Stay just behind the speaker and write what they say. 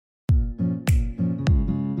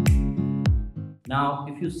Now,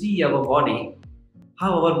 if you see our body, how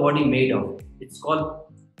our body made of,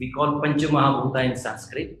 we call Panchamahabhuta in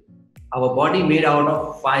Sanskrit. Our body made out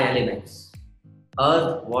of five elements: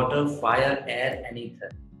 earth, water, fire, air, and ether.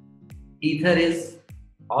 Ether is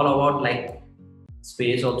all about like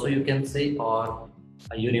space, also you can say, or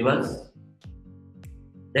a universe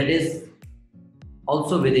that is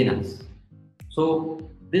also within us. So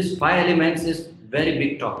this five elements is very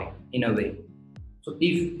big topic in a way. So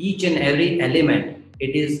if each and every element,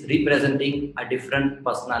 it is representing a different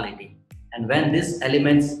personality, and when these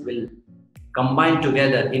elements will combine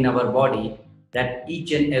together in our body, that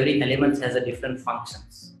each and every element has a different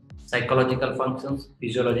functions, psychological functions,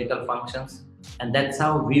 physiological functions, and that's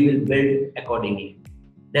how we will build accordingly.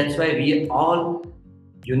 That's why we are all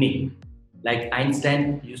unique. Like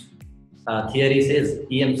Einstein theory says,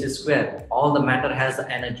 EMC square, all the matter has the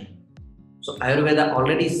energy. So Ayurveda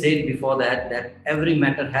already said before that every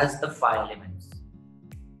matter has the five elements.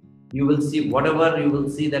 You will see whatever you will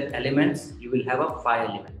see that elements, you will have a five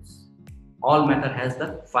elements. All matter has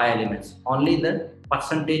the five elements. Only the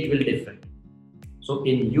percentage will differ. So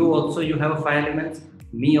in you also you have a five elements.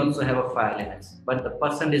 Me also have a five elements. But the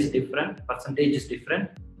person is different. Percentage is different.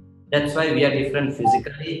 That's why we are different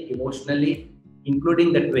physically, emotionally,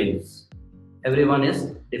 including the twins. Everyone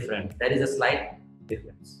is different. There is a slight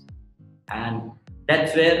difference. And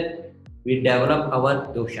that's where we develop our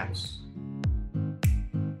doshas.